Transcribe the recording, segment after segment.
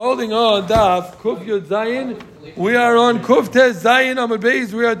holding on Daf Kuf Yud Zayin. We are on Kuf Tes Zayin Amud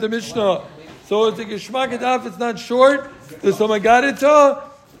Beis. We are at the Mishnah. So it's a Geshmak Daf. It's not short. There's some Agaritah.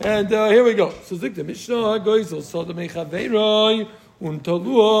 And here we go. So the Mishnah goes also the Mechaveiroi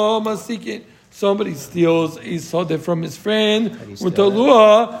Untalua Masikin. Somebody steals a soda from his friend.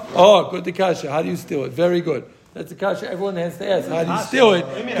 Untalua. Oh, good the kasha. How do you steal it? Very good. That's the kasha everyone has to ask. How do you steal it?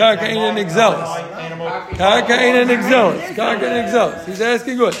 Karka ain't an exelis. Karka ain't an exelis. Karka ain't an exelis. He's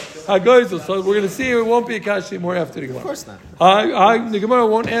asking good. So we're going to see it won't be a kasha more after the Gemara. Of course not. The Gemara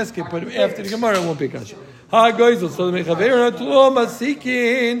won't ask it, but after the Gemara it won't be a kasha. So the mechaver natlo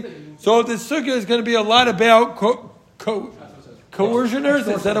masikin. So the sukkah is going to be a lot about coercioners.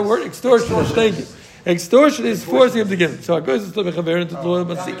 Is that a word? Extortionist. Thank you. Extortion is forcing him to give it. So and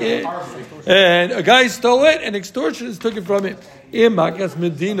a guy stole it, and extortionist took it from him. If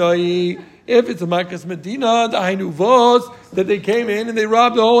it's a Makas Medina, the Hainuvos, that they came in and they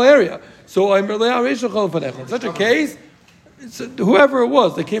robbed the whole area. So in such a case, whoever it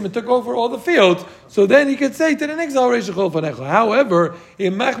was, they came and took over all the fields. So then he could say to the next However,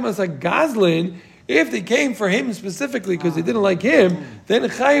 in Machmas Gazlin, if they came for him specifically because they didn't like him, then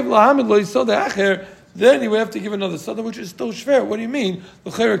Chayiv Lahamid Lo Yisod Acher, then he would have to give another soda, which is still shver. What do you mean?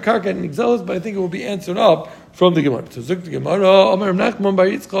 The Chayyar Karka and Exelis, but I think it will be answered up from the Gemara. So Zuk the Gemara, Amar Nachman Bar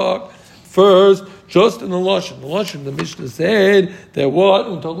Yitzchak. First, just in the Lashon, the Mishnah said that what?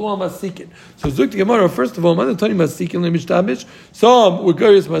 Untalua Masikin. So Zuk the Gemara, first of all, Mandatoni Masikin Lemishtabish. Some were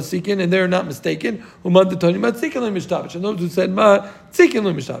Gurius Masikin and they're not mistaken. Mandatoni Masikin Lemishtabish. And those who said Masikin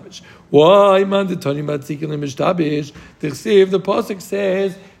Lemishtabish. Why Mandatoni Masikin Lemishtabish? The Pasuk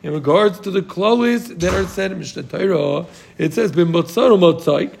says, in regards to the klolis that are said in Mishnah Torah, it says, "B'motzar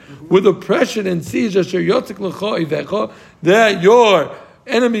u'motzaik," with oppression and siege, asher yotzik l'cha ivecha, that your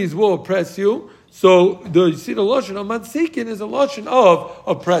enemies will oppress you. So you see the lashon of matzikin is a lashon of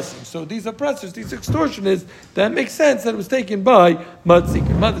oppressing. So these oppressors, these extortionists, that makes sense that it was taken by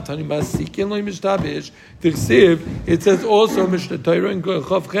matzikin. Madatani matzikin lo mishtabish. It says also Mishnah Torah in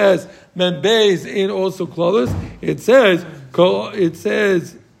Chav Ches Men Beis in also klolis. It says.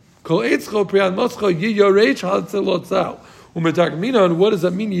 Kol etzcho priyan moscho yiyorech hatzelotzal. Umetargminan, what does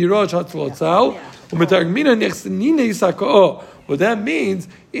that mean? Yirosh hatzelotzal. Umetargminan nechsenine yisako. What that means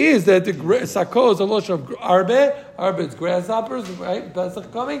is that the sako is a lotion of arbe. Arbe is grasshoppers, right? Pesach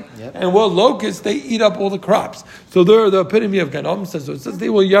coming, yep. And what locusts, they eat up all the crops. So they're the epitome of ganovim. So it says they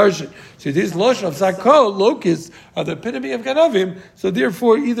will yarsh it. So this lotion of sako, locusts, are the epitome of ganovim. So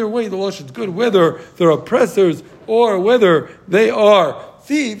therefore, either way, the lotion is good, whether they're oppressors or whether they are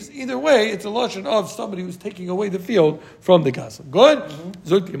thieves. Either way, it's a lashon of somebody who's taking away the field from the gaslim. Good.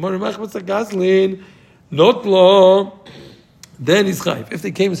 Not law. Then he's chayv. If they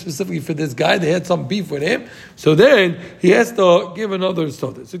came specifically for this guy, they had some beef with him, so then he has to give another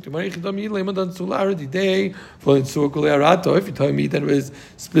soda. If you tell me that it was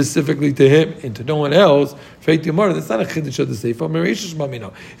specifically to him and to no one else, that's not a chiddush of the sefer.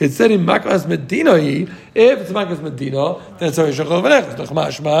 It said in Makas Medina, if it's Makas Medina, then it's a rishachol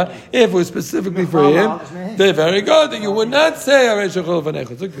v'nechos. If it was specifically for him, they're very good. Then you would not say a rishachol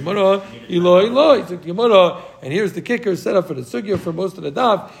v'nechos. And here's the kicker set up for the sugya for most of the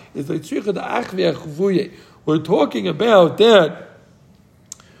daf is the achvuye. We're talking about that.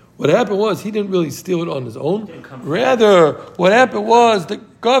 What happened was he didn't really steal it on his own. Rather, what happened was the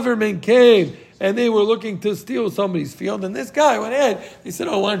government came and they were looking to steal somebody's field, and this guy went ahead. They said,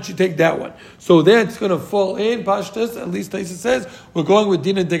 "Oh, why don't you take that one?" So that's going to fall in Pashtus. At least Taisa says we're going with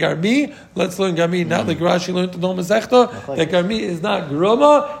Dina de Garmi. Let's learn Garmi, not like Rashi learned to know Masechta. That Garmi is not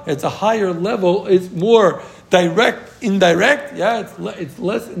Groma; it's a higher level. It's more direct, indirect. Yeah, it's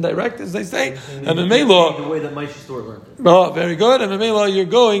less indirect, as they say. And Memela, the way that my store learned it. Oh, very good. And Memela, you're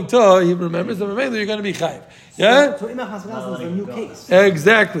going to. He remembers. And Memela, you're going to be chayiv. Yeah. So Imach Hasgaz is a new case.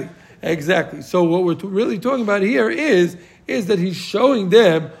 Exactly. So what we're really talking about here is that he's showing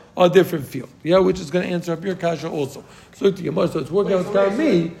them a different field, which is going to answer up your kasha also. So it's working out with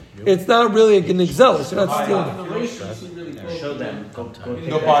me. It's not really an exelis. You're not stealing it. Show them.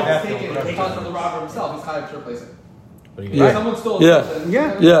 Go buy that. It comes from the robber himself. He's kind of to replace it. Yeah. Someone stole it.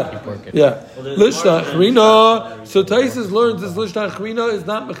 Yeah. Lishna Achrina. So Taisus learns this Lishna Achrina is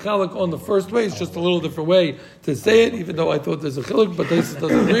not mechalik on the first way. It's just a little different way to say it, even though I thought there's a chiluk, but Taisus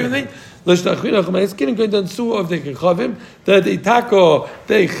doesn't agree with me. Lishna Achrina Chamaiskin going to sue of the Kechavim that they tako,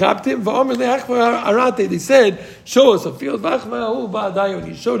 they chapped him. They said, show us a field. And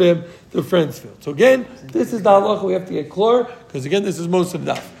he showed him the friend's field. So again, this is the halacha we have to get clear, because again, this is most of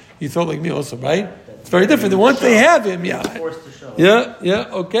the daf. You thought like me also, right? It's very different. Once they have him,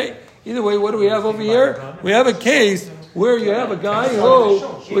 okay. Either way, what do we have over here? We have a case where you have a guy who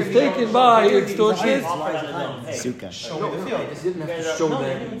was taken by extortionists. Sukkah. Didn't have to show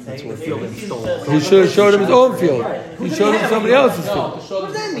them the field and stole. He should have showed him his own field. He showed him somebody else's field. What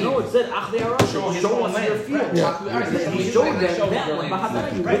does that mean? No, it said show us your field. He showed them that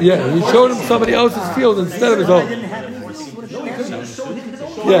land. Yeah, he showed him somebody else's field instead of his own.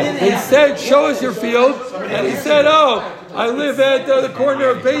 Yeah, he said, show us your field. And he said, oh, I live at the corner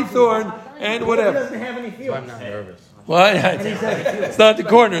of Baythorn and whatever. He doesn't have any field. I'm not nervous. What? It's not the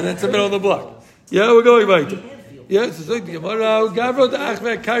corner, that's the middle of the block. Yeah, we're going right. Yes, again,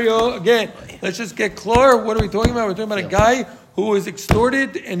 let's just get clear. What are we talking about? We're talking about a guy who was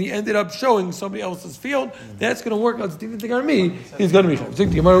extorted and he ended up showing somebody else's field. That's going to work out. He's going to be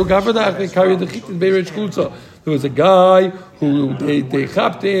there was a guy who they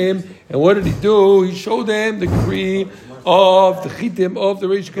chapped him, and what did he do? He showed them the decree of the chitim of the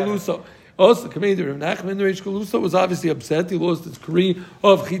Reish Galusa. Also, the commander of Nachman, the Reish Galusa, was obviously upset. He lost his decree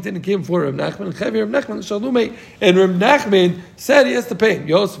of chitin and came for Rav Nachman. And Rav Nachman said he has to pay him.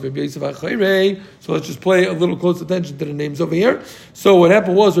 So let's just pay a little close attention to the names over here. So what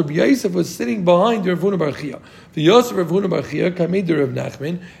happened was Rabbi Yosef was sitting behind Rav Huna Bar Chia. The Yosef Rav Huna Bar Chia came to Rav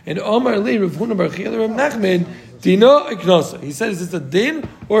Nachman, and Omar Li Rav Huna Bar Chia Rav Nachman Dino Iknasa. He said, is this a din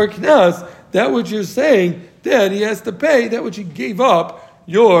or a knas? That which you're saying that he has to pay, that which he gave up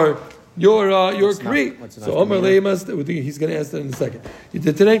your kri. So Omar Lei must. He's going to ask that in a second. You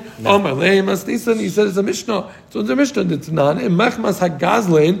did today. Omar Lei must. He said it's a mishnah. So it's a mishnah. It's not in Machmas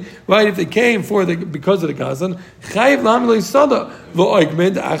Hagazlin. Right? If they came because of the gazlan, Chayiv Lam Lei Sada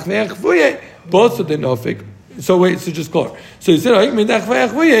V'Oikmed Achvei Achvuye. Both of the nofik. So wait. So just clear. So he said Oikmed Achvei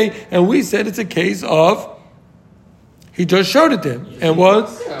Achvuye, and we said it's a case of he just showed it to him, and what?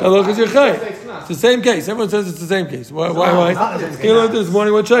 Halach is your chayiv. It's the same case. Everyone says it's the same case. Why? He learned this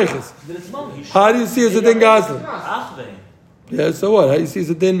morning what shaykhs. How do you see it's a din gazlan? Yeah, so what? How do you see it's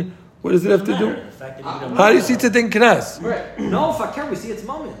a din? What does it have to do? How do you see it's a din knas? No, fakir, we see it's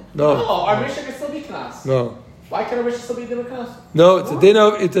moment. No, our mission can still be knas. no. Why can our mission still be din of knas? No,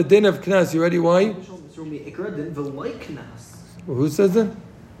 it's a din of knas. You ready? Why? Well, who says that?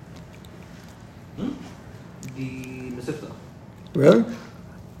 The Mesifta. Really?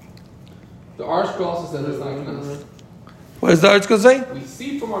 The article also says it's not knas. What does the article say? We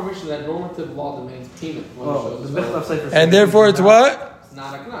see from our mission that normative law demands payment. When it shows the website. And therefore, it's what? It's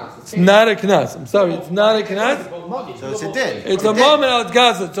not a knas. It's not a knas. I'm sorry, it's not a knas. So it's a din. It's a moment al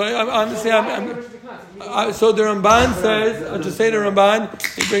gazlan. So so the Ramban says, I'll just say the Ramban.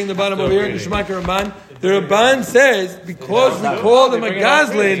 You bring the bottom over here, the Shemaka Ramban. The Ramban says because we call him a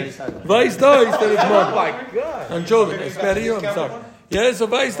gazlan, vice does that it's moment. Oh my God! On children, it's better you. I'm sorry. Yeah, so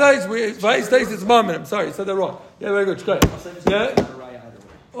vice dice it's moment. I'm sorry, I said that wrong. Yeah, very good. Yeah.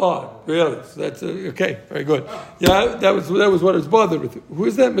 Oh, really? So that's okay. Very good. Yeah, that was what I was bothered with. Who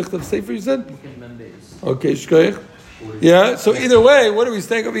is that? Michtav Sefer, you said? Okay, shkoyach. Yeah. So either way, what are we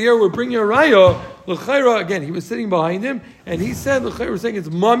saying over here? We're bringing a raya. L'chayra again. He was sitting behind him, and he said l'chayra. We're saying it's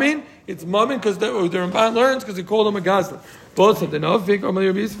mamin. It's mamin because the Ramban learns because he called him a gazlan. Both of the nafik or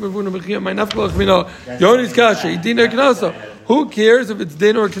Yoni's kasha. Idina knasa. Who cares if it's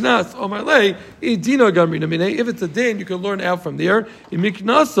din or knas? If it's a din, you can learn out from there.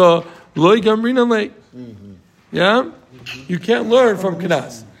 Yeah? You can't learn from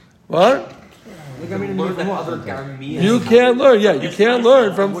knas. What? You can't learn. Yeah, you can't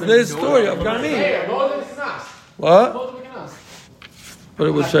learn from this story of Garmin. What? But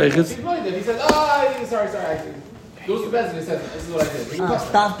it was shaykhs. He said, sorry. Goes to bed and he says, this is what I did.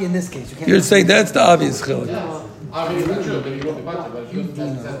 Stop in this case. You're saying that's the obvious chiluk. I mean, it's not true, maybe he wrote me bunch of it, but he goes to bed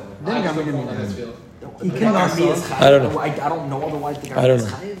and he says, I just don't on this field. He cannot be as I don't know. I don't know otherwise. I don't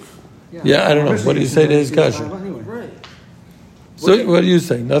know. Yeah, I don't know. What do you say to his kasha? So what do you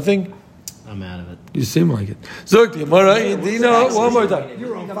say? Nothing? I'm out of it. You seem like it. Zok the Gemara, Dina, one more time.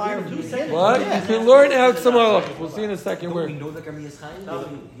 You're on fire. What? You can learn out some halachas. We'll see in a second where. We know that Garmi is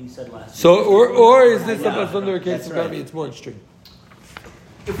chayiv. He said last. So, or is this under a case of Garmi? It's more extreme.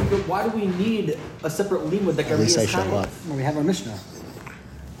 Why do we need a separate limud that Garmi is chayiv? When we have our Mishnah.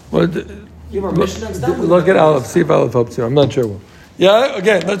 Well, You have our Mishnah and stuff. look at Aleph. See if Aleph helps you. I'm not sure. Yeah.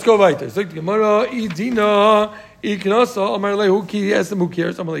 Again, let's go right there. Zok the Gemara, Dina. Iknasa Amar Le who asked him who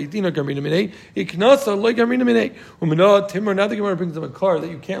cares. Amar Le Dina Garmina Minei. Iknasa Le Garmina Minei. Umina Timra. Now the Gemara brings them a car that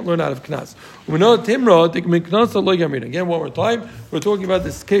you can't learn out of Knas. Umina Timra. Iknasa Le Garmina. Again, one more time. We're talking about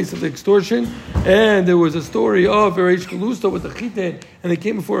this case of the extortion, and there was a story of Reish Galusta with the chitin, and they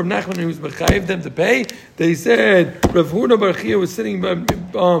came before Rav Nachman and he was mechayiv them to pay. They said Rav Huna Bar Chia was sitting by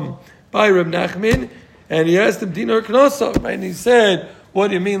Rav Nachman, and he asked him Dina or Knasa, and he said, What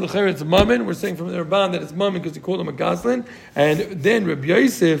do you mean? It's mammon. We're saying from the Rabban that it's mammon because he called him a goslin. And then Rabbi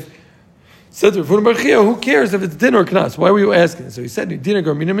Yosef said to Rav Barchia, who cares if it's din or knas? Why were you asking? So he said, din or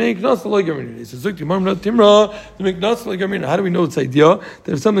garmina, knas loy garmina. So zuk timar not timra, to make knas loy garmina. How do we know it's idea? That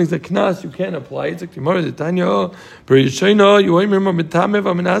if something's that knas, you can't apply it. Zuk timar the tanya, per yishayna, you remember mitamev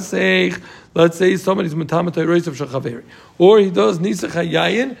aminasech. Let's say somebody's mitamet hayrois of shachaveri, or he does nisach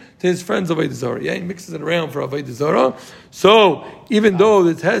hayayin to his friends of Avodah Zarah. Yeah, he mixes it around for Avodah Zarah. So even though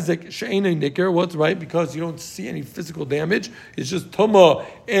it has like she'enei nicker, what's right? Because you don't see any physical damage. It's just tuma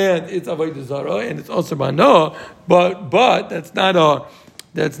and it's Avodah Zarah and it's also bana. But that's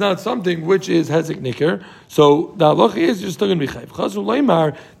not something which is hezek nicker. So the halacha is you're still going to be chayv. Chazul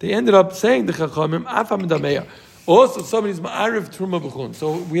leimar. They ended up saying the chachamim afam dameya. Also, somebody's ma'ariv truma b'chulin.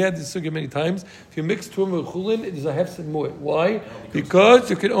 So we had this sugya many times. If you mix truma b'chulin, it is a hefsed mu'et. Why?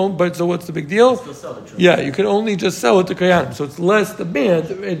 Because you can own. But so what's the big deal? Yeah, you can only just sell it to kayanim. So it's less demand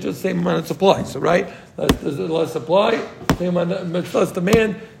and just same amount of supply. So right, there's less supply, same amount, much less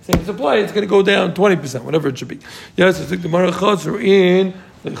demand, same supply. It's going to go down 20%, whatever it should be. Yes, it's the Gemara chazur in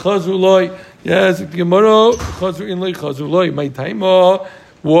the chazur loy. Yes, the Gemara chazur in the chazur loy. My taima.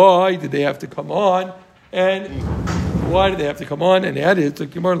 Why did they have to come on? And why did they have to come on and add it? Is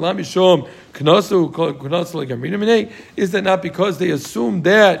that not because they assume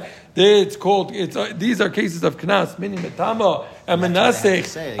that it's called? These are cases of knas, meaning metama and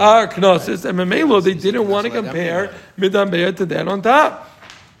menasech are knases, and memelo they didn't want to compare midambeya to that on top.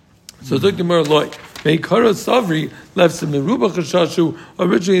 So look the more like Meikara Savri left some meruba chashashu.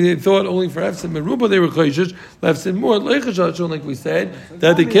 Originally they thought only for efsim meruba they were chayshish. Left some more leichashashu, like we said.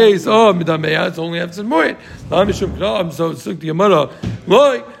 That the case midameya it's only efsim more. Lamishum kram. So it's the Gemara.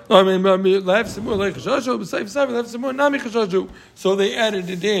 Left some more leichashashu. B'seif Savri left some more nami chashashu. So they added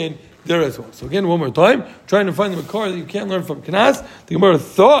it in there as well. So again, one more time, trying to find the makar that you can't learn from Knas. The Gemara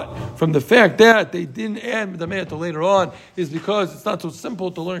thought from the fact that they didn't add Medameh till later on is because it's not so simple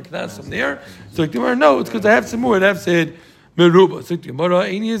to learn Knas from there. So the Gemara, no, it's because I have some more. And I've said Meruba. So the Gemara,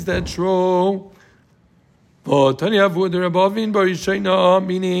 is that true?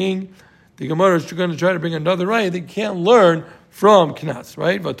 Meaning the Gemara is going to try to bring another right. They can't learn from Knas,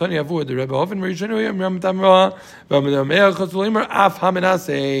 right?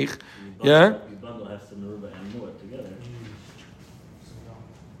 Yeah?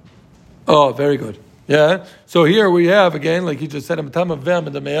 Oh, very good. Yeah. So here we have, again, like he just said, we have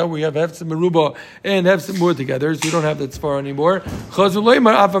Hefsim Meruba and Hefsim Mur together, so you don't have that far anymore. They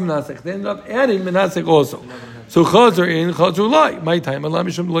ended up adding Menasech also. So Chazar in Chazar Lai. My time,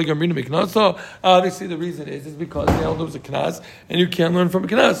 obviously the reason is because they all know it's a Knas, and you can't learn from a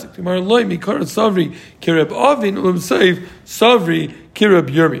Knas.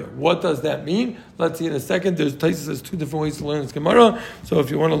 What does that mean? Let's see in a second. Taisus says two different ways to learn this Gemara. So if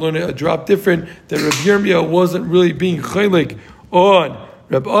you want to learn a drop different, that Reb Yirmiyah wasn't really being chaylik on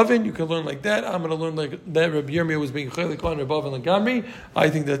Reb Avin, you can learn like that. I'm going to learn like that Reb Yirmiyah was being chaylik on Reb Avin Lagamri. I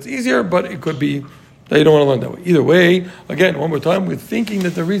think that's easier, but it could be that you don't want to learn that way. Either way, again, one more time, we're thinking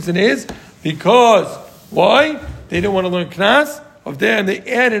that the reason is because, why? They didn't want to learn Knas of there, and they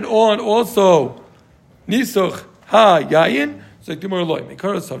added on also Nisuch Ha-Yayin. So Gemara loy.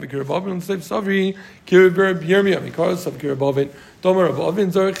 Mikara Savi Kirabavin and Slave Savri Kirabir Yirmiyah. Mikara Savi Kirabavin. Domer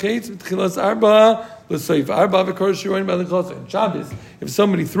Rabavin Zarchetz Tchilas Arba L'Seif Arba Vikar Shiroin Belichasa. In Shabbos, if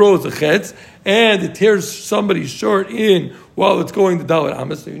somebody throws a chetz and it tears somebody's shirt in while it's going to Dalet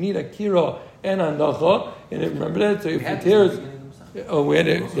Amos, so you need a kira and a nacha. And remember that. So if it tears. Oh, we had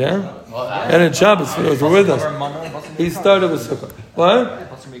it, yeah? And in Shabbos, for those who were with us. He started with Sukkah. What?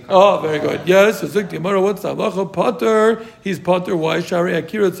 Oh, very good. Yes, so Zik Gemara, what's that? Halacha Potter, he's Potter, why? Shari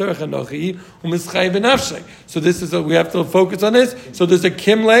Akira Tzarech Hanochi, Umischai Benafshei. So this is we have to focus on this. So there's a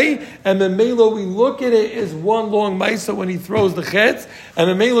Kimlei, and Memelo, we look at it as one long Maisa when he throws the Chetz, and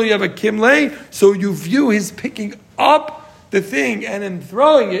Memelo, you have a Kimlei, so you view his picking up the thing and then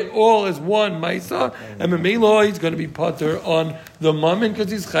throwing it all as one Maisa, and Memelo, he's going to be Potter on the Mammon because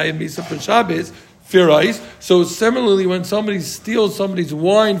he's Chayiv Misa for Shabbos. Firais. So similarly, when somebody steals somebody's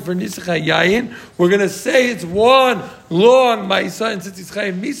wine for Nisach HaYayin, we're going to say it's one long Maisa, and since he's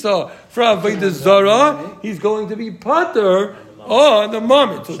Chayiv Misa for Avodah Zarah, he's going to be Potter on the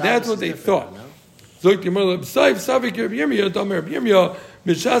moment. So that's what they thought. They know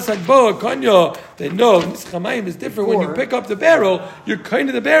Nisach HaMayim is different. When you pick up the barrel, you're kind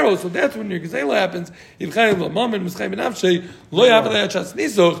of the barrel. So that's when your Gezela happens. But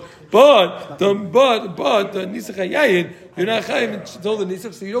the Nisach HaYayin, you're not chayim until the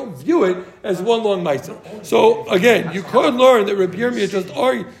Nisach, so you don't view it as one long Maisa. So again, you could learn that Rabbi Yirmiyah just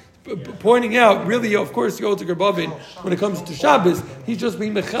argued, pointing out, really, of course, Yotzei Gerbavin, when it comes to Shabbos, he's just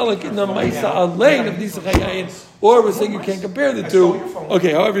being mechalek in the Maisa Alein of Nisach Hayayin, or we're saying you can't compare the two.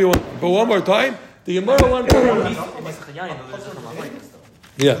 Okay, however you want. But one more time, the Gemara one.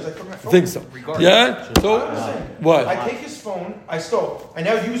 Yeah, I think so. Yeah? So, what? I take his phone, I stole. I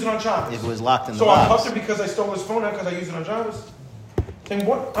now use it on Shabbos. It was locked in the So box. I'm puffed because I stole his phone, not because I use it on Shabbos. Saying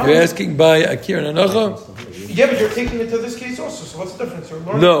what? You're asking by Akir and Anacha? Yeah, but you're taking it to this case also. So what's the difference? You're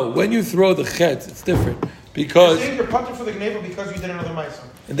learning. No, when you throw the chetz, it's different. You're Because saying you're puffed for the gneva because you did another ma'isa.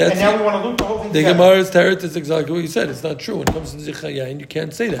 And And that's now it. we want to loop the whole thing the together. Gemara's teretz is exactly what you said. It's not true. When it comes to Zichayayin, you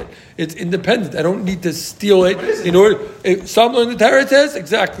can't say that. It's independent. I don't need to steal it in order. If some learn the teretz,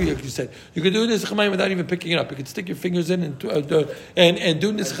 exactly like you said. You can do Zichayayin without even picking it up. You can stick your fingers in and do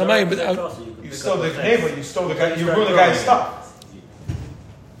Zichayayin without. You stole the gneva. You stole the guy. You ruined the guy's stuff.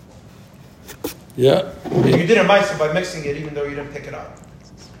 Yeah. You did a ma'isa by mixing it, even though you didn't pick it up.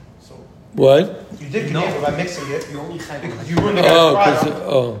 So What? you did gneva by mixing it. You're only chayv. Because you ruined the guy's product,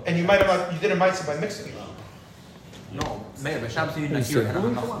 oh. and you might have. You did a ma'isa by mixing it. No, Meir, but Shabbos you didn't hear it.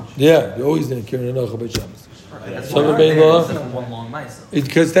 Yeah, you always didn't carry enough by Shabbos. That's Some why of the law. one long ma'isa.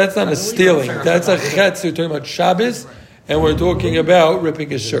 Because that's not a stealing. That's a chetz. We're talking about Shabbos, and we're talking about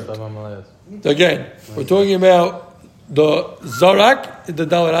ripping his shirt. Again, we're talking about the zarak, the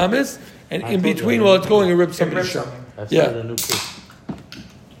dalar amis, and in between while it's going, you rip somebody's shirt. Yeah.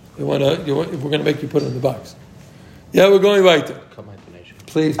 We're gonna make you put it in the box. Yeah, we're going right there.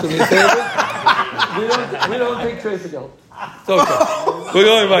 Please do me a favor. we don't take trade for gold. It's okay. We're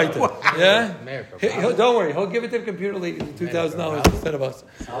going right there. Yeah. Don't worry. He'll give it to the computer league $2,000 instead of us.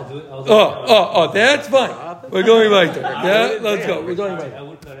 I'll do it. Oh, that's fine. We're going right there. Yeah, let's go. We're going right there. I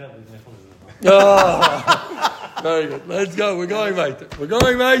would cut out with my phone. Oh, very good. Let's go. We're going right there. We're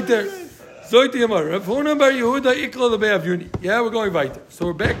going right there. Yeah, we're going right there. So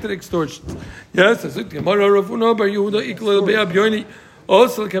we're back to the extortions. Yes,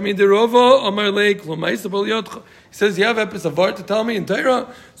 also, he says, you have epis of art to tell me in Torah?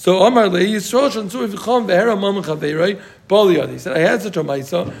 So, Amar Le, Yisrael Shansu Vicham Vehera Mam Chaverai, Baliyad. He said, I had such a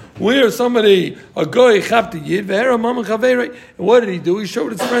Maisa where somebody, a guy, Chavti Yid, Vehera Mam Chaverai. And what did he do? He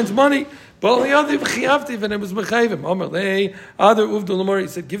showed his friends money. Baliyad V'chiyavti, and it was Mechayvim. Amar Le, other Uvdul Lamar, he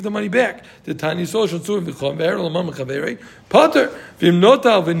said, give the money back. The Tani Yisrael Shansu Vicham Vehera Mam Chaverai. Potter, Vim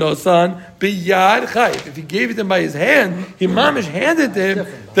Notal V'nosan, Biyad Chayv. If he gave it to him by his hand, he mamish handed to him,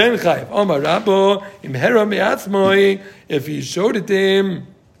 then Chayv. Amar Rabbo, Im Hera Me'atzmoi, if he showed it to him,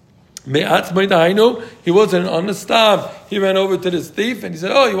 he wasn't on the staff. He ran over to this thief and he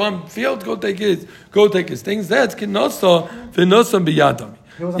said, "Oh, you want field? Go take his things." That's kinosa v'nosam biyadami.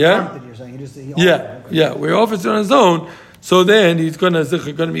 He wasn't prompted, you're saying. Yeah. We're offered on his own. So then he's going to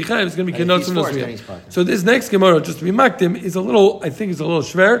be chayv. It's going to be kinosa v'nosam. So this next Gemara, just to be makdim, is a little. I think it's a little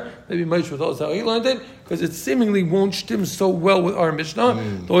shver. Maybe Moshe was also how he learned it, because it seemingly won't stem so well with our Mishnah.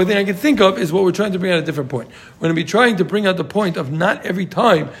 The only thing I can think of is what we're trying to bring out a different point. We're going to be trying to bring out the point of not every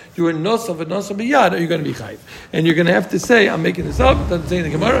time you're in nosav and nosav biyad are you going to be chayv, and you're going to have to say, I'm making this up. It doesn't say in the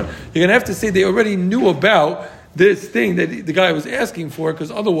Gemara. You're going to have to say they already knew about this thing that the guy was asking for,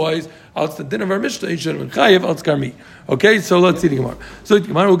 because otherwise, out the din of our Mishnah, he should have been chayiv al tzkarmi. Okay, so let's see the Gemara. So the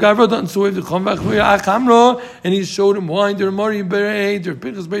Gemara and he showed him wine. They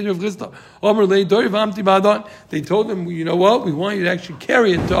told him, you know what? We want you to actually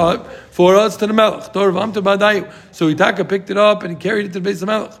carry it for us to the Melech. So Itaka picked it up and he carried it to the base of the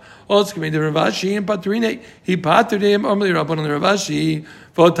Melech. Also, he pattered him. Ravashi.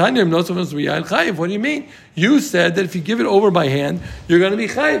 What do you mean? You said that if you give it over by hand, you're going to be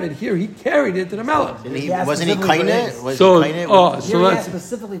chayiv, and here he carried it to the Melech. Wasn't he kahana? So that's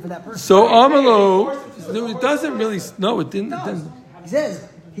specifically for that person. So Amalo, it doesn't really. No, it didn't. He says,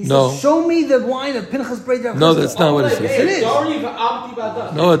 show me the wine of Pinchas Breder. No, that's not what it says. It is.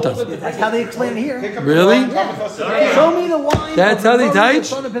 No, it doesn't. That's how they explain it here. Really? Yeah. Show me the wine. That's how they teach?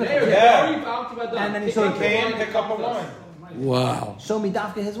 Yeah. And then he showed Came, pick up a wine. Wow. Show me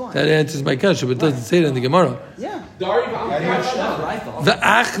Dafka his wine. That answers my question, but it doesn't say it in the Gemara. Yeah. The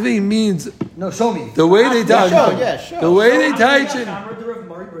achvi means no. Show me the way they teach. Show. The way they teach it.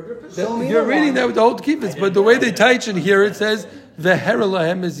 You're reading that with the old kibbutz, but the way they teach it here, it says the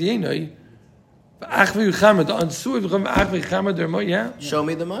heralahem is yenoi. Yeah. Show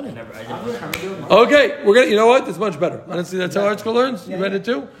me the money. Okay, we're gonna. You know what? That's much better. Honestly, that's how Article learns. You read it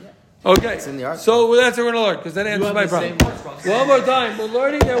too. Okay, so that's what we're going to learn, because that answers my problem. One more time, we're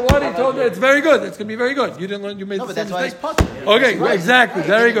learning that what he told me. It's very good. It's going to be very good. You didn't learn. You made the same mistake. Okay, exactly.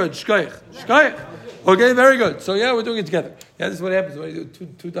 Very good. Shkoyach. Okay, very good. So yeah, we're doing it together. Yeah, this is what happens when you do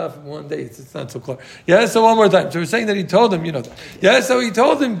two daf in one day. It's not so clear. Yeah, so one more time. So we're saying that he told him, that. Yeah, so he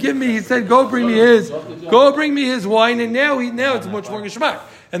told him, he said, go bring me his wine, and now it's much more geschmack.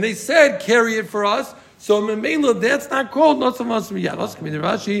 And they said, carry it for us. So Memela, that's not called Nosam Nosam Yad. Nosam Yad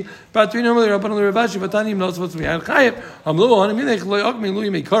Rashi, Patrin Amali Rabban Ravashi, Vatanim Nosam Nosam Yad Chayev. Amlo Hanimilech Loyakmi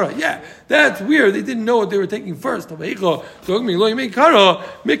Lui Meikara. Yeah, that's weird. They didn't know what they were taking first. Aveicho Loyakmi Lui Meikara.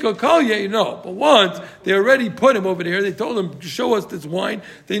 Mikal Kalye, But once they already put him over there, they told him to show us this wine.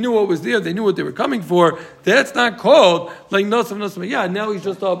 They knew what was there. They knew what they were coming for. That's not called like Nosam Nosam Yad. Now he's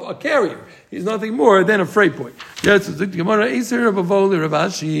just a carrier. He's nothing more than a freight boy. Yes, the Gemara Eser Rabavoli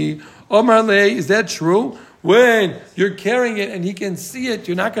Ravashi. Omar Le, is that true? When you're carrying it and he can see it,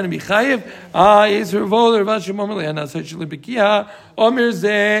 you're not going to be chayiv. Omer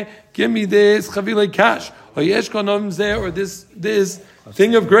Ze, give me this chavile cash. Or this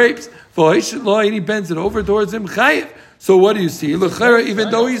thing of grapes. And he bends it over towards him, chayiv. So what do you see?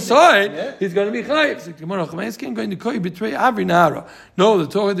 Even though he saw it, he's going to be chayiv. No, the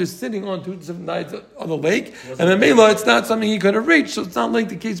Torah, they're sitting on two different sides of the lake, and the Mela, it's not something he could have reached, so it's not like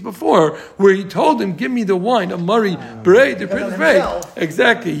the case before, where he told him, give me the wine, a Murray, Bray, the Prince Bray.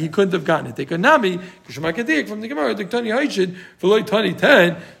 Exactly, he couldn't have gotten it. They could nami, from the Gemara, the Tani Haishid, Veloy Tani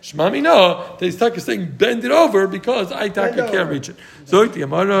 10, Shmami no, they stuck saying, bend it over, because I can't reach it. So the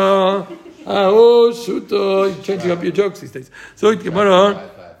Gemara, you're changing up your jokes these days. So the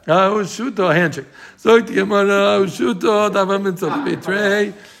Gemara, handshake. So the Gemara,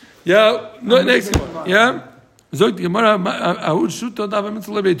 yeah, no, next one. Yeah. So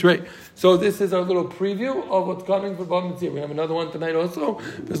this is our little preview of what's coming for Bava Metzia. We have another one tonight also.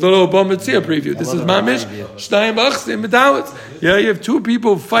 There's a little Bava Metzia preview. This is Mamish Shtayim Achsim Medawitz. Yeah, you have two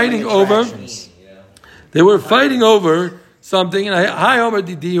people fighting over. They were fighting over something, and I Omer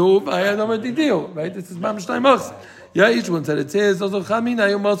Didihu, I had Omer Didihu, right? This is Mamish Shtayim Achsim. Yeah, each one said it says, the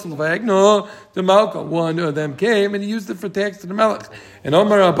Malka, one of them came and he used it for tax to the Melech. And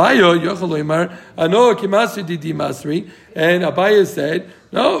Omar Abayo, Yochaloimar, Ano Kimasri Didi Masri, and Abayo said,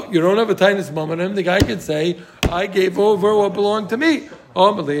 no, you don't have a tinus moment. The guy could say, I gave over what belonged to me.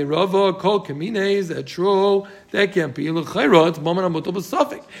 Omalei Rava, Kol Kamine, is that true? That can't be. L'chayra, it's moment on mutal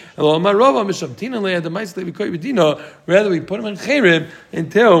b'safik. And Omar Rava, Mishamtina le, the Ma'aseh V'koy B'dina, rather we put him in Chayrim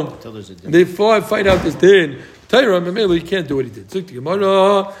until they fight out this din. There was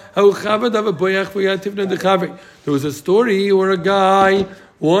a story where a guy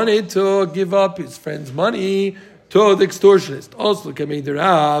wanted to give up his friend's money to the extortionist. Also,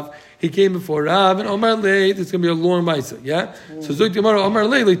 Rav, he came before Rav and Omar Lei. This is going to be a long ma'isa, yeah. So Omar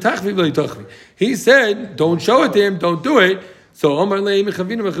Lei, he said, "Don't show it to him. Don't do it." So Omar Lei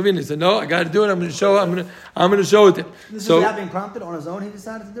Mechavina said, "No, I got to do it. I'm going to show. I'm going to show it to him." This is without being prompted on his own. He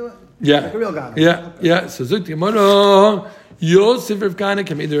decided to do it. Yeah, like a real guy. Yeah. So Zuk Gemara, Yosef Rav Kahana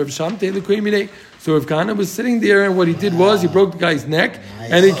came either Rav Shamte the Queen. So Rav Kahana was sitting there, and what he did was he broke the guy's neck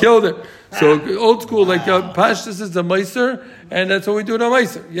and he killed him. So old school, like Pashtus is a meiser, and that's what we do in a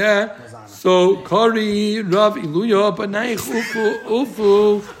meiser. Yeah. So Kari Rav Iluya Banaich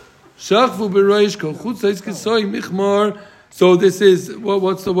Ufu Shachvu Beroish Kochutzais Kesoi Michmar. So this is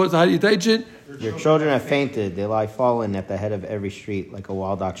what's how do you teach it? Your children have fainted; they lie fallen at the head of every street, like a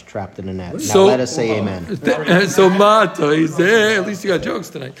wild ox trapped in a net. Now let us say amen. So Mato is there. At least you got jokes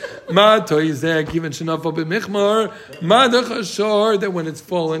tonight. Mato is there. Given shenafo b'michmar, madach ashor that when it's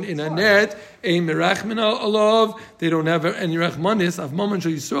fallen in a net, a mirachmina alav. They don't have any rachmanis. Av maman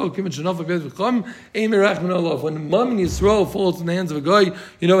shel Yisrael given shenafo b'michmar, a mirachmina alav. When mom in Yisrael falls in the hands of a guy,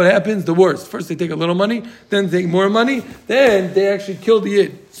 you know what happens? The worst. First they take a little money, then they take more money, then they actually kill the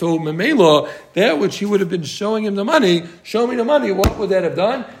yid. So Memela, that which he would have been showing him the money, show me the money, what would that have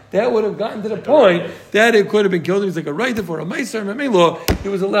done? That would have gotten to the point that it could have been killed. He was like a writer for a meiser, Memela, he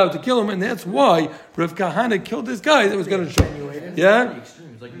was allowed to kill him, and that's why Rav Kahana killed this guy that was going to show him. Yeah?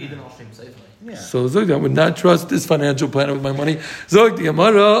 So Zog, I would not trust this financial planner with my money. Zog the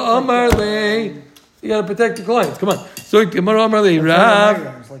Gemara, Amar Le. You got to protect the clients. Come on. Zog the Gemara, Amar Le.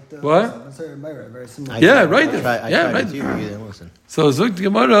 Rav. What? Yeah, right there. I tried to you, but you didn't listen. So Zuk the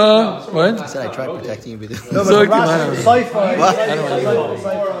Gemara, what? I said I tried protecting you, but you didn't listen. Zuk the Gemara.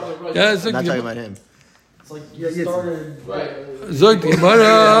 Yeah, Zuk the Not talking about him. It's like you started. Zuk the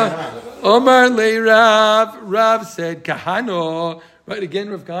Gemara. Omar Le Rav. Rav said kahana. Right, again,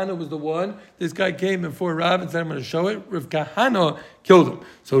 Rav Kahana was the one. This guy came before Rav and said, I'm going to show it. Rav Kahana killed him.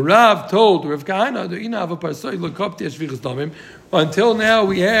 So Rav told Rav Kahana, Until now,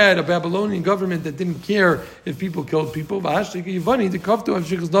 we had a Babylonian government that didn't care if people killed people. But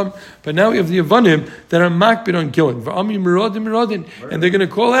now we have the Yavanim that are makbid on killing. And they're going to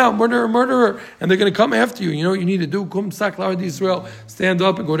call out, murderer, murderer, and they're going to come after you. You know what you need to do? Stand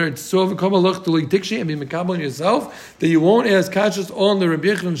up and go there and be mekabel on yourself, that you won't ask kashas on the Rabbi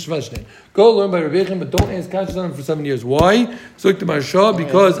Yechon Shvashne. Go learn by Rabbi Yechon, but don't ask kashas on him for 7 years. Why?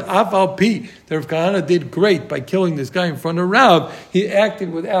 Because Afal Pi, the Rav Kahana did great by killing this guy in front of Rav. He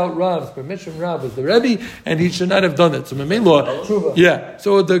acted without Rav's permission. Rav was the Rebbe, and he should not have done it. So yeah.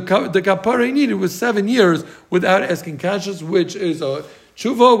 So the kapara he needed was 7 years without asking kashas, which is a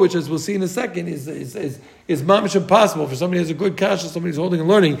tshuva, which, as we'll see in a second, is mamish impossible for somebody who has a good kasha, somebody who's holding and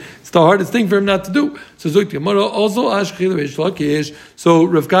learning. It's the hardest thing for him not to do. So also Reish Lakish. So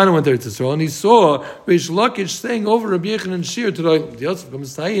Rav Kahana went there to Israel, and he saw Reish Lakish saying over Rabbi Yechon and Shir to the Yosef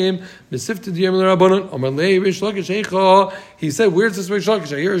comes to him. He said, "Where's this Reish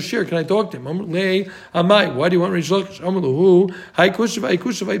Lakish? I hear a Shir. Can I talk to him?" Amai, why do you want Reish Lakish? I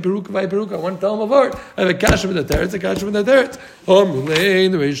want to tell him a word. I have a kasha with the teretz, a kasha with the teretz.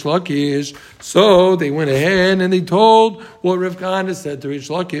 The Reish Lakish. So they went ahead and they told what Rav Kahana said to Reish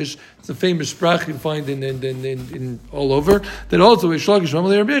Lakish. It's a famous sprach you find in all over. That also Reish Lakish,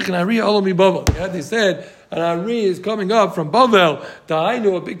 they said an Ari is coming up from Bavel. I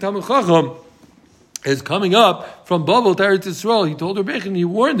know a big Talmid Chacham is coming up from Bavel to Eretz Yisrael. He told Rabbi Yechon, he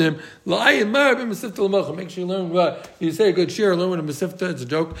warned him, make sure you learn well. You say a good shir, learn with a Masifta, it's a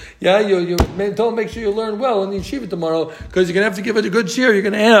joke. Yeah, you tell him, make sure you learn well in the yeshiva tomorrow, because you're going to have to give it a good shir. You're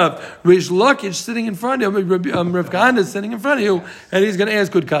going to have Reish Lakish sitting in front of you, Rav Kahana sitting in front of you, and he's going to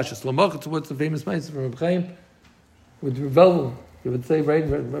ask good kashas. What's the famous mitzvah from Reb Chaim? With Revel, he would say, right,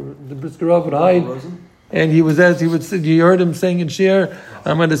 the Briskerov would hide. And he would sit, you heard him saying in Shir,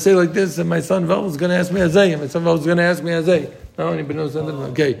 I'm going to say like this, and my son Vel is going to ask me Azay, and my son Vel is going to ask me Azay. No, anybody knows something?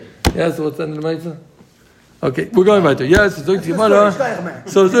 Okay. Yeah, so what's the end of the mitzvah? Okay, we're going right there. Yes, so Zuk Yamara.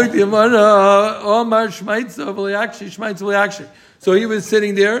 So Zuk Yamara, Omar Shmaitza V'Liakshi. So he was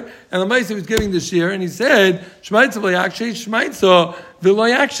sitting there, and the Maisa was giving the Shir, and he said, Shmaitza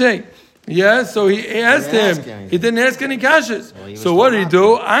V'Liakshi. Yeah, so he asked him. He didn't ask any kashas. So what did he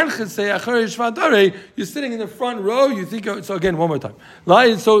do? You're sitting in the front row. You think so again. One more time.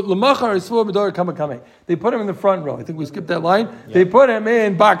 So they put him in the front row. I think we skipped that line. Yeah. They put him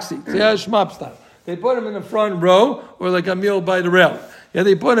in box seats. Yeah, shmap style. They put him in the front row, or like a meal by the rail. Yeah,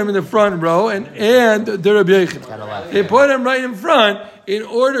 they put him in the front row, and the Rabbi Yechon. They put him right in front in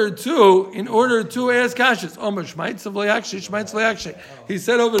order to ask kashas. Omer Shmaitza V'Liakshi. He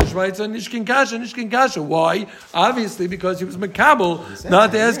said over to Shmaitza, Nishkin Kasha. Why? Obviously because he was makabel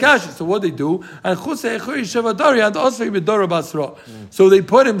not to ask kashas. So what they do? So they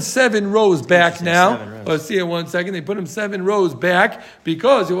put him 7 rows back now. Let's see in 1 second. They put him 7 rows back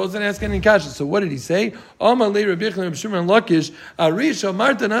because he wasn't asking any kashas. So what did he say? Omer Le Rabbi Yechon Shimon Lakish Arisha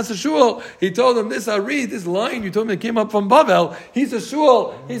Marta Nasa Shul. He told him this lion you told me that came up from Bavel. He's a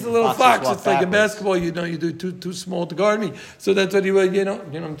shul. He's a little fox. It's like in basketball. You do too small to guard me. So that's what he would. You know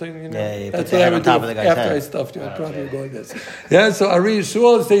what I'm saying. That's what I would do after I stuffed you. I'd probably go like this. Yeah. So Ari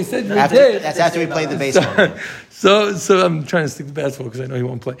shul. They said that's after we played the baseball. So I'm trying to stick to basketball because I know he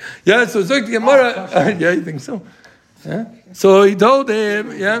won't play. Yeah. So Zok the Gemara. Yeah, you think so? Yeah. So he told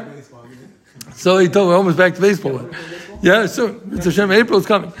him. Yeah. So he told him, almost back to baseball. Yeah, so it's Hashem, April's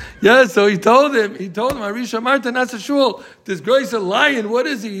coming. Yeah, so he told him, Arisha Marta, that's a shul. This grace a lion, what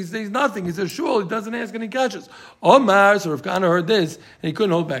is he? He's nothing. He's a shul. He doesn't ask any kashas. Omar, so Rav Kahana heard this, and he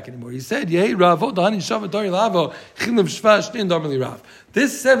couldn't hold back anymore. He said,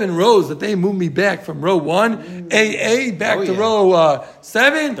 this 7 rows that they moved me back from row 1, AA, back to row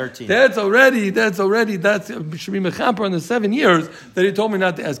 7, 13. That's should be mechaper on the 7 years that he told me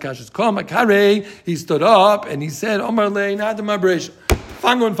not to ask kashas. He stood up and he said, Omar le nadam abresha.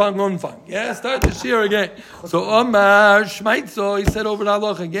 Fang. Yeah, start the shir again. So Omar Shmaitzo, he said over the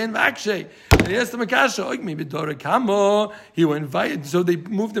halacha again, Vakshay. And he asked him a kasha, Bava Kama. He went invited, so they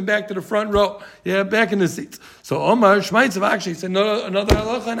moved him back to the front row. Yeah, back in the seats. So Omar Shmaitzo Vakshay, he said another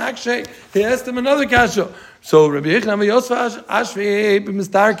halacha and Akshay. He asked him another kasha. So Rabbi Yochanan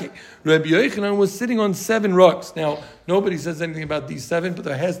was sitting on 7 rugs. Now, nobody says anything about these 7, but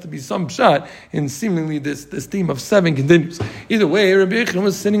there has to be some shot, and seemingly this theme of 7 continues. Either way, Rabbi Yochanan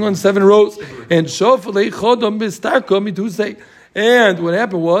was sitting on 7 rows, and and what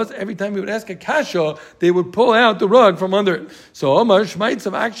happened was, every time he would ask a kasha, they would pull out the rug from under it. So Omar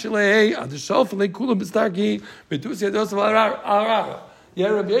Shmaitzav actually, yeah,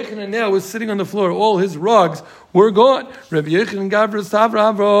 Rabbi Yochanan now was sitting on the floor. All his rugs were gone. Rabbi Yochanan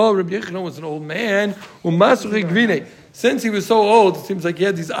was an old man. since he was so old, it seems like he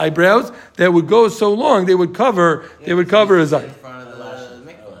had these eyebrows that would go so long, they would cover his eyes.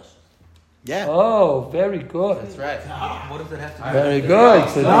 Yeah. Oh, very good. That's right. What does that have to do? Very good.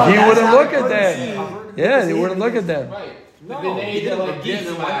 So he wouldn't look at them. Yeah, he wouldn't look at them. Right. No, he didn't like geese.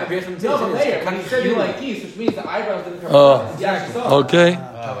 No, but Later, he said you like geese, which means the eyebrows didn't come Oh, out. okay.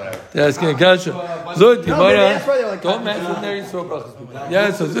 That's going to catch you. Zud Gemara. that's why they're like Don't mess with there. So brachas.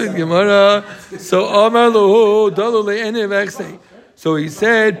 Yeah. So Zud Gemara. So Amar Lahu Dalu Le'ene V'Echsei. So he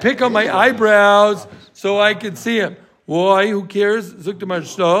said, pick up my eyebrows so I could see him. Why? Who cares? Zuk Gemara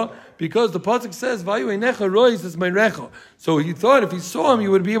Shto. Because the pasuk says, "Vayu einecha rois is my recha." So he thought if he saw him, he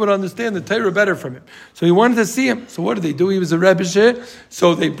would be able to understand the Torah better from him. So he wanted to see him. So what did they do? He was a rebbe.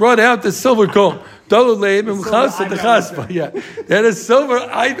 So they brought out the silver comb. Yeah, they had a silver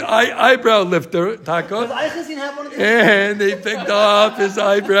eyebrow lifter, taco, and they picked up his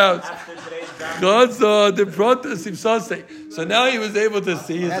eyebrows. So now he was able to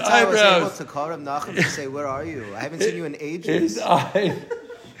see his eyebrows. That's how I was able to call him Nachum to say, "Where are you? I haven't seen you in ages."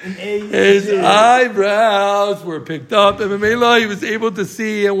 His eyebrows were picked up, and Mamela he was able to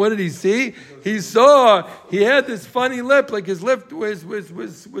see. And what did he see? He saw he had this funny lip, like his lip was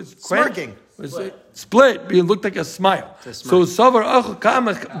Smirking. Was split. It looked like a smile. So Savar Bava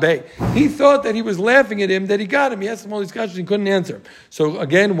Kama, he thought that he was laughing at him, that he got him. He asked him all these questions, he couldn't answer him. So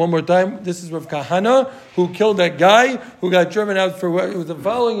again, one more time, this is Rav Kahana, who killed that guy, who got driven out for what it was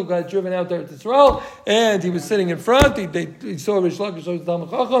following, who got driven out there to Israel, and he was sitting in front. He saw Rish Lakish, saw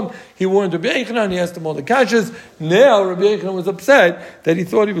Talmud Chacham. He warned Rabbi Yochanan, he asked him all the kashas. Now Rabbi Yochanan was upset that he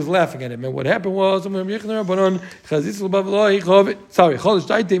thought he was laughing at him. And what happened was,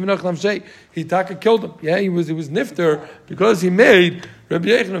 he taka killed him. Yeah, he was nifter because he made Rabbi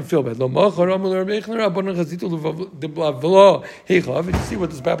Yochanan feel bad. You see what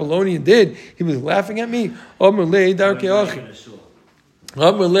this Babylonian did? He was laughing at me.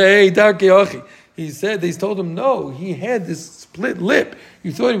 He said, they told him, no, he had this split lip.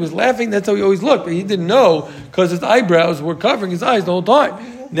 You thought he was laughing, that's how he always looked. But he didn't know because his eyebrows were covering his eyes the whole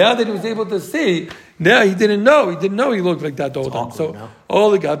time. Now that he was able to see, now he didn't know. He didn't know he looked like that the whole time. So,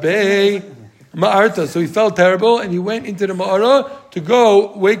 all the gabe. Ma'arta. So he felt terrible and he went into the Ma'ara to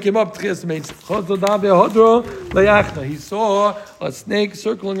go wake him up. He saw a snake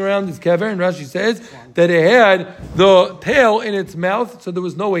circling around his kever, and Rashi says that it had the tail in its mouth, so there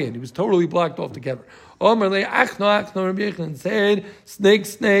was no way in. He was totally blocked off the kever. Omer le achno Rabbi Yochanan said, snake,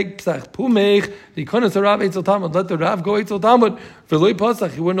 psach pumech, yikonas harav eitzel Talmud, let the Rav go eitzel Talmud, v'loi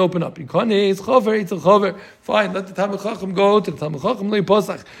pasach, he wouldn't open up. Yikonas chover eitzel chover, fine, let the Talmud Chacham go to the Talmud Chacham, loi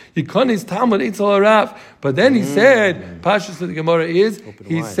pasach, yikonas Talmud eitzel harav. But then he said, Pashas of the Gemara is,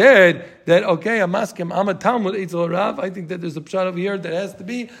 he said that, okay, I'm asking, I'm a Talmud eitzel harav. I think that there's a pshat over here that has to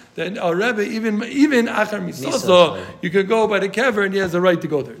be, that a Rebbe, even achar misoso, you could go by the kever and he has a right to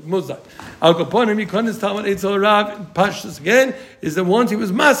go there. Muzak. Al kaponim yikonas Talmud eitzel harav, Pashas again, is that once he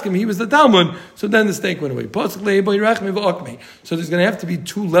was masking, he was the Talmud, so then the snake went away. So there's going to have to be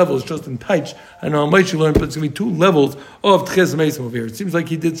two levels, just in Taich. I don't know how much you learned, but it's going to be two levels of Tches Mesim over here. It seems like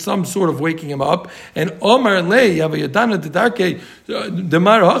he did some sort of waking him up. And Omar Lei, Yavayadana Tedarke,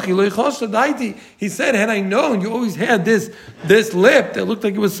 Demar Hachi, Loichos. He said, had I known you always had this lip that looked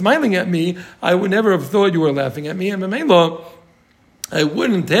like it was smiling at me, I would never have thought you were laughing at me. And Mamela, I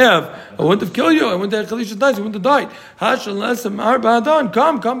wouldn't have killed you. I wouldn't have Chalisha died. You wouldn't have died. Hashal lesem arba'adon.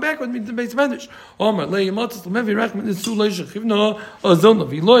 Come back with me to the base medrash. Omar le'yimotzes l'mevi rachman isu le'shachivno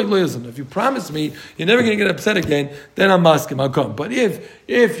azonov. If you promise me you're never going to get upset again, then I'm asking. I'll come. But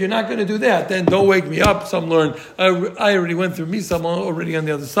if you're not going to do that, then don't wake me up. Some learn. I already went through me. Some already on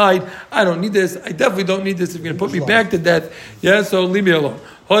the other side. I don't need this. I definitely don't need this. If you're going to put me back to death, yeah. So leave me alone.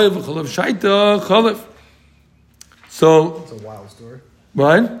 So it's a wild story.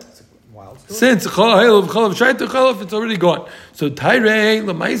 What? It's a wild story. Since it's already gone. So Tyrei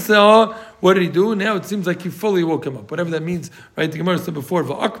Lamaisa, what did he do? Now it seems like he fully woke him up. Whatever that means, right? The Gemara said before,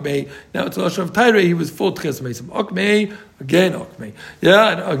 V'akmei. Now it's a lashon of Tyrei. He was full Tches Mesim. Akmei, again Akmei.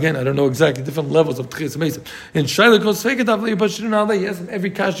 Yeah, and again, I don't know exactly different levels of Tches Mesim. And Shaila goes Svekatav Leibashirun Ale. He asked him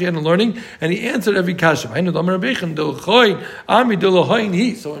every kash he had in learning, and he answered every kash. I know Amar Rabbeichan Delchoin Ami Delohoin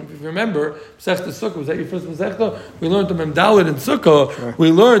He. So if you remember, Masechta Sukkah, was that your first Masechta? We learned the Memdalit in Sukkah. Sure.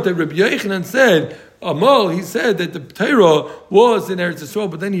 We learned that Rabbi Yochanan said, Amal, he said that the Torah was in Eretz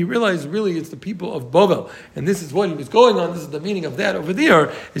Yisrael, but then he realized really it's the people of Bavel. And this is what he was going on. This is the meaning of that over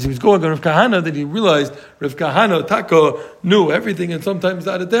there, is he was going on Rav Kahana, that he realized Rav Kahana, Taka, knew everything, and sometimes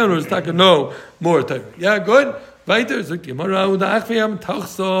out of town, or Taka, no more Torah. Yeah, good? Weiter,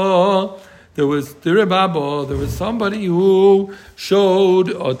 there was somebody who showed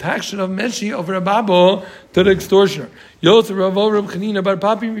attraction of Meshi over a Babo to the extortioner. Yosef, Ravo, Reb Chanina, Bar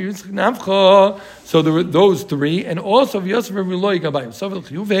Papi, Yitzchak Navcha. So there were those three, and also Yosef, Reb Eloi, Gabayim. So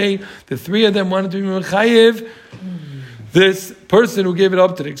the three of them wanted to be Mechayiv. This person who gave it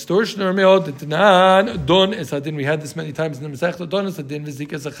up to the extortioner, Don Esadin, we had this many times in the Masechta, Don Esadin,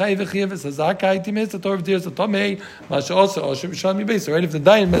 Vizika Zachayiv, Echiv, Esazakai, Times, Tator of Tirs, Tomei, Masha also, Oshim, Shalmi Beis. Right? If the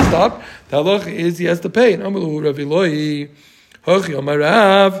Dayan messed up, the halach is he has to pay. And Amalu, Rav Eloi, Hochi,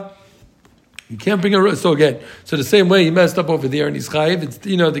 Omarav. You can't bring a... So again, so the same way he messed up over there and he's chayiv, it's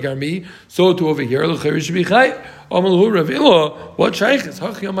the garmi, so to over here, l'chayr should be chayiv. Amalu, Rav Eloi, what shaykh is?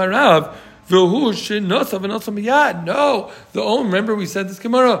 Hochi, Omarav. No, remember we said this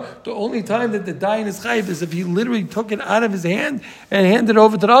Gemara. The only time that the dayan is chayiv is if he literally took it out of his hand and handed it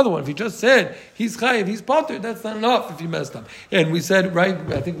over to the other one. If he just said he's chayiv, he's potter, that's not enough if he messed up. And we said, right,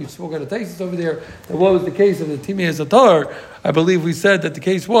 I think we spoke out of Taisus over there, that what was the case of the Timei Zatar? I believe we said that the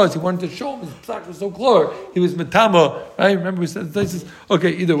case was he wanted to show him his psak was so clear, he was metama. Right? Remember we said the Taisus. Okay,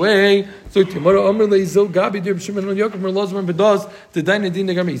 either way. So Gemara Amr Leizil Gabi Dir Shimon Lo Yokem Lozman Bedos the dayan din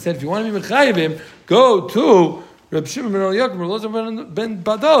the garmi. He said if you want to be mechayiv him, go to Reb Shimon ben Yokem Lozman ben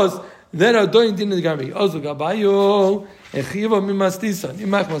Bados. Then are doing din the garmi. Ozu Gabayo. Echiva mimastisan.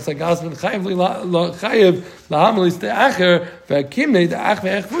 Imach masagas ben chayiv chayiv lahamelis the acher ve'akimnei the ach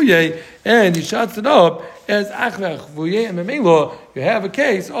ve'echvuye, and he shuts it up as ach ve'echvuye, and memelo you have a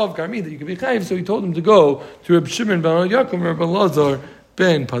case of garmi that you can be chayiv. So he told him to go to Reb Shimon ben Yokem or Lazar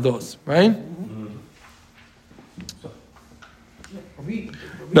ben Pados. Right?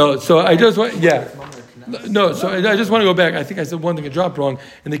 No. So I just want No, so I just want to go back. I think I said one thing I dropped wrong.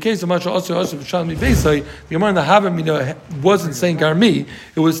 In the case of Masha also Shalmi Beisai, the Gemara in the Havamina wasn't saying Garmi.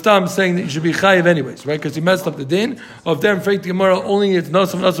 It was Stam saying that you should be Chayiv anyways, right? Because he messed up the din of them. Fake the Gemara only it's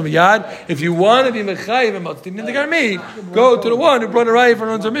Nasam Yad. If you want to be Mechayiv and Matztin in the Garmi, go to the one who brought a Raya for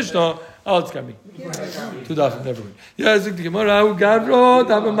Ranzar Mishnah. Oh, it's Garmi. Two dafim, never mind. Yeah, it's the Gemara who got wrote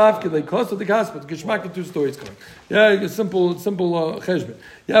have a mafkid like cost of the gospel. Geshmak 2 stories coming. Yeah, a simple cheshbon.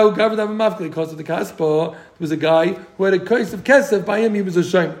 Yeah, who got have a mafkid like cost of the gospel. There was a guy who had a curse of kesef. By him, he was a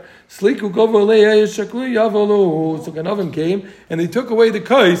shame. Sliku gover leya shaklu yavolu. So Ganavim came and they took away the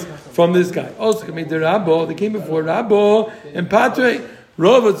curse from this guy. Also, they came before Rabbo and Patre.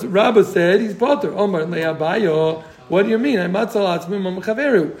 Rabba said he's Potter. Omar leyabayo. What do you mean? I'm matzal atzmim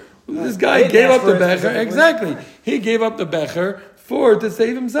chaveru. This guy gave up the becher. Exactly. He gave up the becher to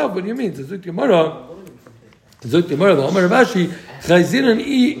save himself. What do you mean? Zuk Gemara, the Omar Rashi, Chayzinan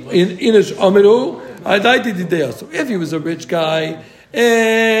inish amiru. So if he was a rich guy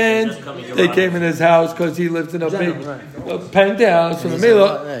and they came in his house because he lived in a big penthouse from the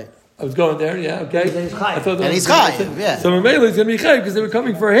Mela. I was going there, yeah, okay. And he's chayiv, yeah. So Mamela is going to be chayiv because they were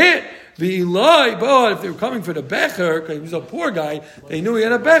coming for a hit. The lie, but if they were coming for the becher, because he was a poor guy, they knew he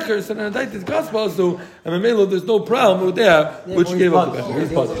had a becher, so then I did gospel so and Mamela, there's no problem with that, which gave up the becher.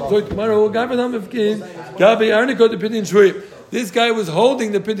 He's positive. So tomorrow, this guy was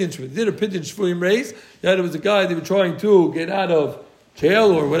holding the pidyon shvuyim. They did a pidyon shvuyim race. Yeah, there was a guy they were trying to get out of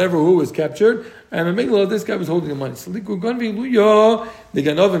jail or whatever who was captured. And in the middle of this guy was holding the money. So the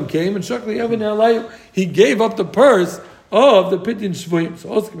Ganovim came and he gave up the purse of the pidyon shvuyim. So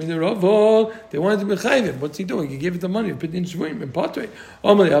also the Ravo, they wanted to be chayvim. What's he doing? He gave it the money of pidyon shvuyim in Patre.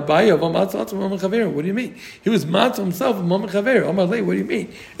 What do you mean? He was matzah himself of Mama Chaver. What do you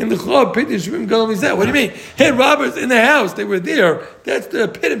mean? In the Chab pidyon shvuyim galam is that? What do you mean? Hey, robbers in the house. They were there. That's the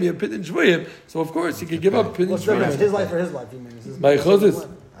epitome of pidyon shvuyim. So of course he could give up pidyon shvuyim. His life for his life. My chozis.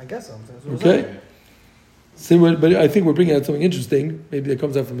 I guess so. Okay. See, but I think we're bringing out something interesting. Maybe that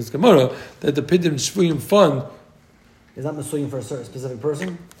comes out from this Gemara that the pidyon shvuyim fund is not misuyim for a certain specific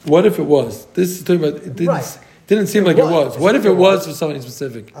person. What if it was? This is talking about. It didn't seem like it was. What if it was for somebody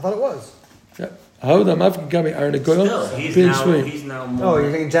specific? I thought it was. Yeah. How the mafkin gami iron he's now more. Oh,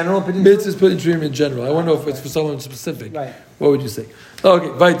 you're thinking general pidyon shvuyim? Mitzvahs pidyon shvuyim in general. I want to know if it's for someone specific. Right. What would you say?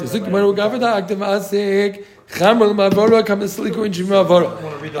 Okay, weiter. I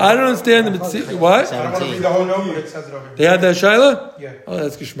don't understand the mitzvah. What? 17. They had that shaila? Yeah. Oh,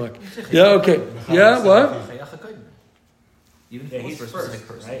 that's geschmack. Yeah. Okay. Yeah. What? Even if he's first,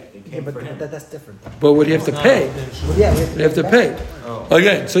 right? But that's different. But what do you have to pay? You have to pay.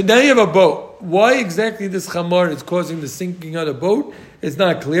 Again, so now you have a boat. Why exactly this chamar is causing the sinking of the boat? It's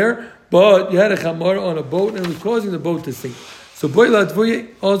not clear. But you had a chamar on a boat and it was causing the boat to sink. So boy latvuye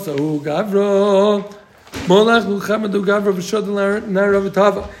also gavro. He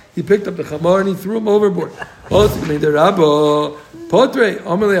picked up the chamar and he threw him overboard. Also made the rabbo. What do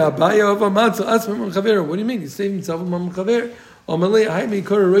you mean? He saved himself from Mam Chaver.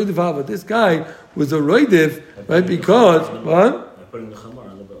 This guy was a roidif, right? Because what?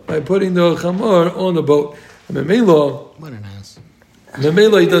 By putting the chamor on the boat. What an ass.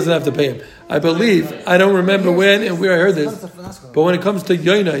 Memelo, he doesn't have to pay him. I believe, I don't remember when and where I heard this, but when it comes to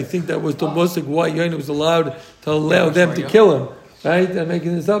Yaina, I think that was the Musik why Yaina was allowed to allow them to kill him. Right? I'm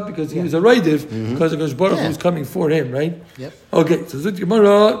making this up because he was a Raidif, because the Baruch was coming for him, right? Yep. Okay, so Zut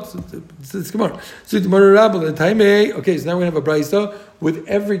Gemara, Zut Gemara Rabbi, the Taime. Okay, so now we're going to have a Braisa with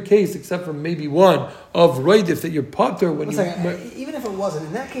every case except for maybe one of Raidif that you're potter when even if it wasn't,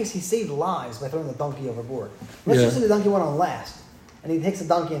 in that case, he saved lives by throwing the donkey overboard. Let's just say the donkey went on last, and he takes the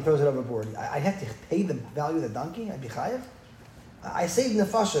donkey and throws it overboard. I have to pay the value of the donkey? I'd be chayav? I saved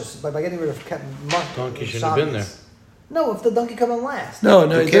nefashos by getting rid of donkey shouldn't have been there. No, if the donkey come on last. No,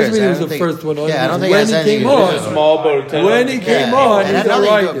 it doesn't mean he was the first one on. Yeah, I don't think when he came on. Small boat. When he came on, he's a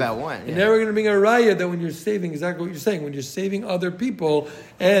riot. You're never going to bring a riot that when you're saving, exactly what you're saying, when you're saving other people,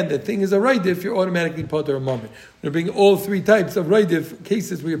 and the thing is a raidif, you're automatically potter a moment. We're bring all three types of raidif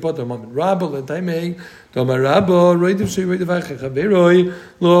cases where you're potter a moment. Rabba l'taimei, Doma Rabba, raidif shei raidif achachaveroi,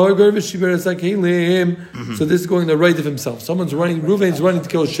 lo gar v'shiver esakelim. So this is going the raidif himself. Someone's running, Ruvain's running to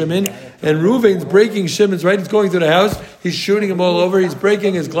kill Shimon, and Ruvain's breaking Shimon's right. He's going to the house. He's shooting him all over. He's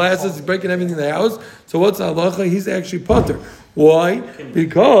breaking his glasses. He's breaking everything in the house. So what's halacha? He's actually potter. Why?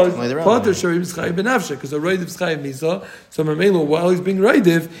 Because potter sharim schayim benafshe. Because the raidif schayim misa. So mamelu, while he's being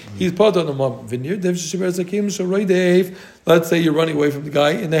raidif, he's potter on the moment. Vinir dev sheshiver zakim sharaidif. Let's say you're running away from the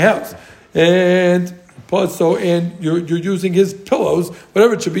guy in the house, and you're using his pillows,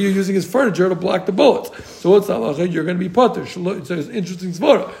 whatever it should be. You're using his furniture to block the bullets. So what's halacha? You're going to be potter. It's an interesting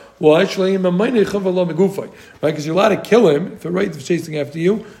svara. Why? Right? Because you're allowed to kill him. If the raidif is chasing after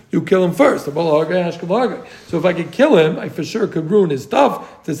you, you kill him first. So if I could kill him, I for sure could ruin his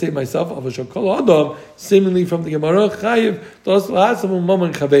stuff to save myself. Seemingly from the Gemara,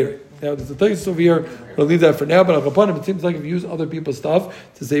 now there's a text over here. We'll leave that for now. But upon him, it seems like if you use other people's stuff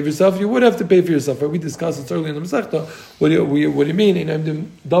to save yourself, you would have to pay for yourself. Right? We discussed it earlier in the Masechta. What do you mean?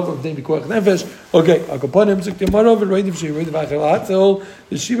 Okay. Upon him, the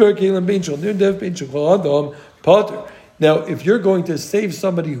shiva kelim bein shel nirdev bein shel adam potter. Now, if you're going to save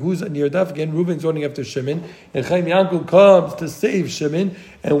somebody who's a nirdaf, again, Reuben's running after Shimon, and Chaim Yankel comes to save Shimon,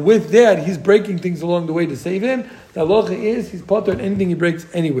 and with that, he's breaking things along the way to save him. The halacha is he's potter on anything he breaks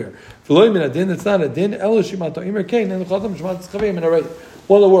anywhere. It's not a din. One in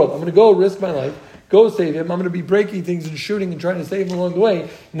the world. I'm going to go risk my life, go save him. I'm going to be breaking things and shooting and trying to save him along the way.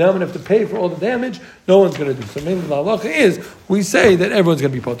 Now I'm going to have to pay for all the damage. No one's going to do. So maybe the halacha is we say that everyone's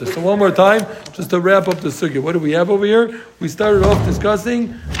going to be potter. So one more time, just to wrap up the sugya. What do we have over here? We started off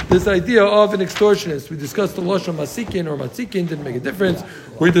discussing this idea of an extortionist. We discussed the lashon masikin or matzikin, didn't make a difference.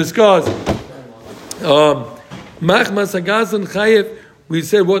 We discussed machmas hagazon chayev. We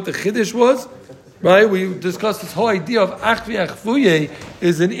said what the chiddush was, right? We discussed this whole idea of achvi achvuye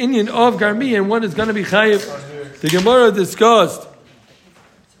is an Indian of garmi, and one is going to be chayev. The Gemara discussed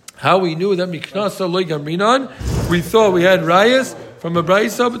how we knew that miknasa loy garminan. We thought we had rayas from a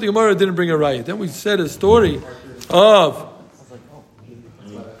brayso, but the Gemara didn't bring a raya. Then we said a story of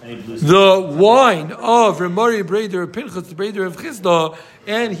the wine of Remari Breder of Pinchas, the Breder of Chisda,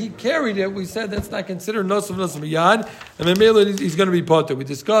 and he carried it. We said that's not considered nosav yad, and then he's going to be potter. We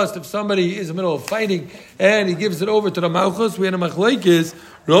discussed if somebody is in the middle of fighting and he gives it over to the malchus, we had a machlekes.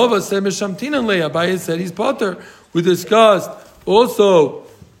 Rova said mishamtinan leya. Abaye said he's potter. We discussed also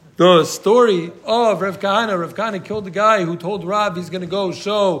the story of Rav Kahana. Rav Kahana killed the guy who told Rav he's going to go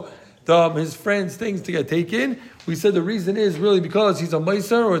show his friends things to get taken. We said the reason is really because he's a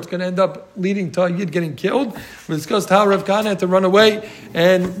meiser, or it's going to end up leading to a yid getting killed. We discussed how Rav Kahana had to run away,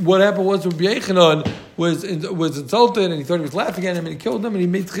 and what happened was Rabbi Yechanan was insulted, and he thought he was laughing at him, and he killed him, and he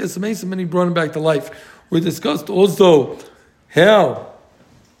made chis mesim, and he brought him back to life. We discussed also how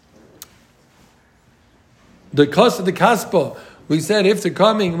the cost of the kaspa. We said if they're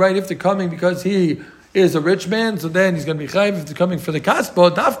coming because he is a rich man, so then he's going to be chayiv. If they're coming for the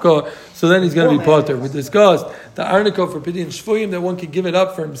kaspa, dafka, so then he's going to be potter. We discussed the arnika for pidyon shvuyim, that one can give it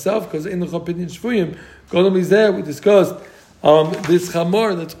up for himself, because in the pidyon shvuyim, Golem is there. We discussed this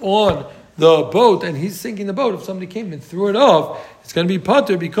chamor that's on the boat, and he's sinking the boat. If somebody came and threw it off, it's going to be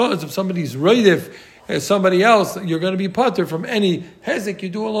potter, because if somebody's raidif as somebody else, you're going to be potter from any hezek you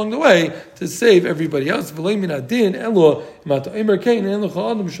do along the way to save everybody else.